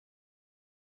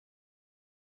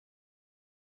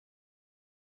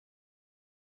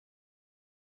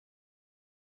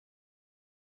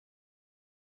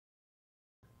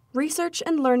Research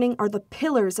and learning are the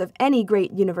pillars of any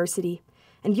great university,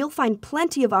 and you'll find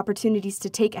plenty of opportunities to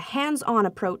take a hands-on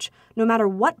approach no matter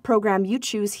what program you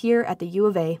choose here at the U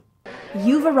of A.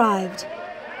 You've arrived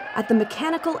at the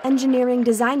Mechanical Engineering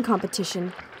Design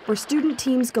Competition, where student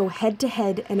teams go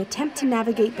head-to-head and attempt to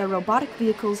navigate their robotic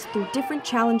vehicles through different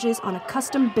challenges on a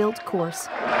custom-built course.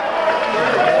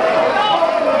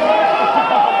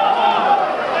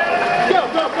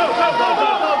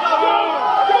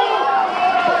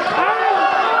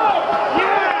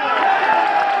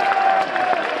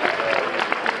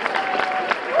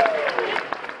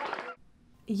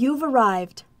 You've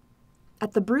arrived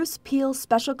at the Bruce Peale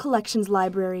Special Collections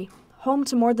Library, home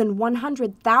to more than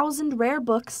 100,000 rare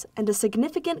books and a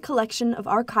significant collection of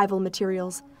archival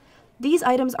materials. These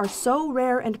items are so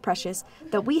rare and precious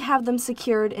that we have them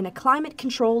secured in a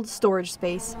climate-controlled storage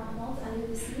space.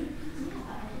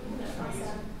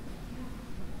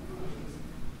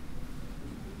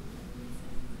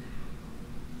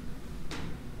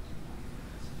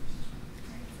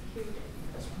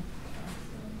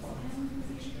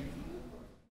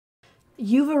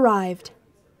 You've arrived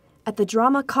at the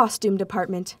Drama Costume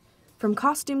Department. From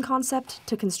costume concept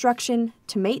to construction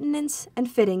to maintenance and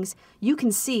fittings, you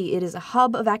can see it is a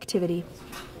hub of activity.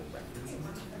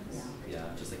 Yeah,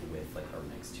 just like with like our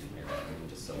next two here,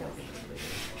 just so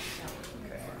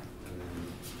okay.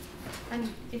 And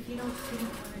if you don't want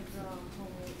to draw a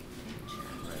whole picture,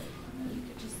 right, you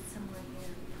could just somewhere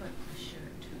here put a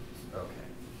shirt. Okay,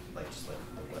 like just like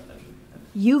what that.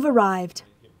 You've arrived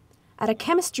at a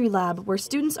chemistry lab where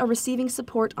students are receiving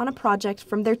support on a project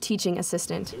from their teaching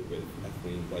assistant. With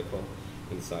ethylene glycol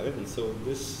inside, and so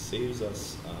this saves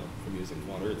us from using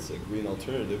water. It's a green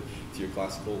alternative to your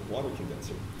classical water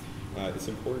condenser. It's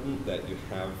important that you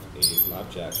have a lab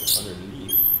jacket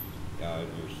underneath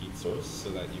your heat source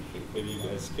so that you can, maybe you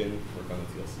guys can work on the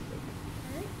TLC.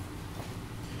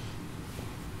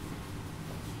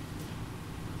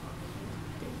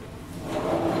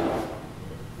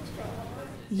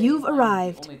 You've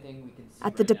arrived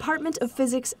at the Department of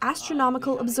Physics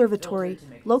Astronomical Observatory,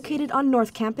 located on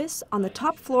North Campus on the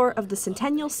top floor of the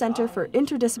Centennial Center for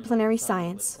Interdisciplinary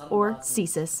Science, or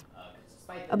CSIS.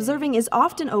 Observing is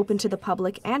often open to the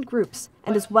public and groups,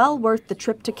 and is well worth the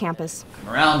trip to campus.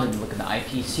 Come around and look at the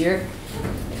eyepiece here.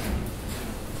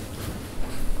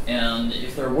 And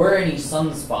if there were any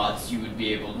sunspots, you would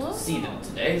be able to see them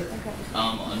today.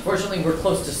 Unfortunately, we're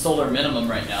close to solar minimum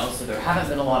right now, so there haven't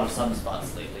been a lot of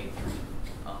sunspots lately.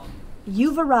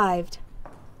 You've arrived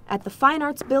at the Fine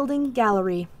Arts Building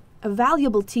Gallery, a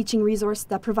valuable teaching resource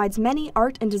that provides many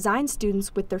art and design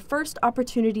students with their first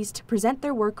opportunities to present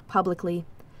their work publicly.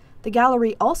 The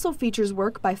gallery also features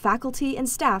work by faculty and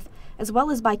staff, as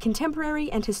well as by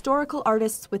contemporary and historical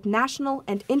artists with national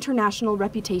and international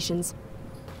reputations.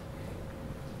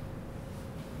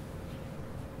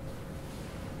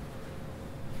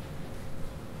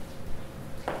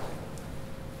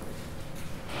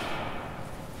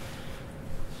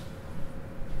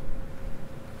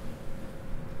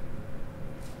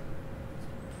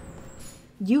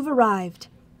 You've arrived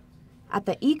at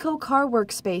the EcoCar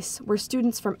Workspace, where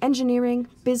students from engineering,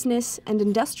 business, and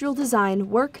industrial design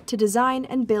work to design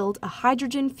and build a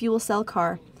hydrogen fuel cell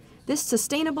car. This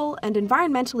sustainable and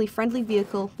environmentally friendly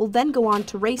vehicle will then go on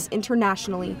to race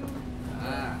internationally.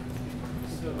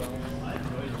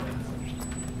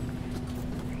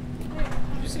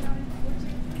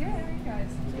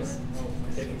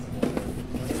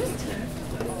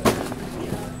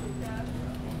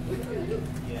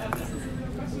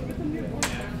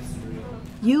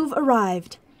 You've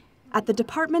arrived at the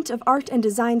Department of Art and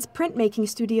Design's Printmaking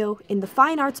Studio in the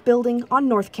Fine Arts Building on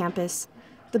North Campus.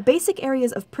 The basic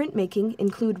areas of printmaking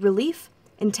include relief,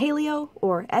 intaglio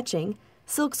or etching,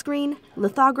 silkscreen,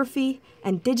 lithography,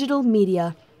 and digital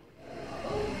media.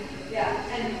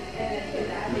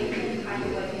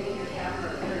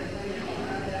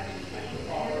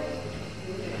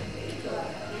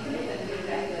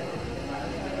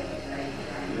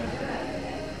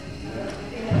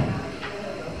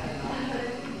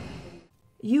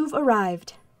 You've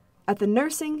arrived at the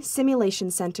Nursing Simulation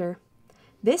Center.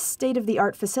 This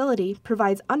state-of-the-art facility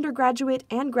provides undergraduate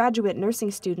and graduate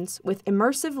nursing students with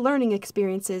immersive learning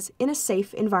experiences in a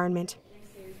safe environment.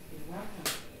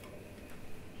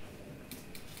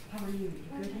 How are you?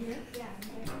 Good here? Yeah.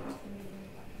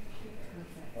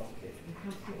 Perfect. You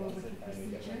comfortable with the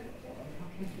procedure?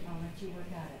 Okay, I'll let you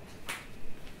work at it.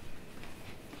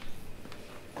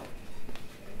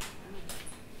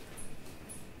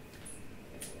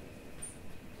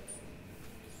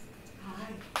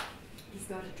 Hi. He's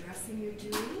got a dressing you're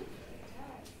doing.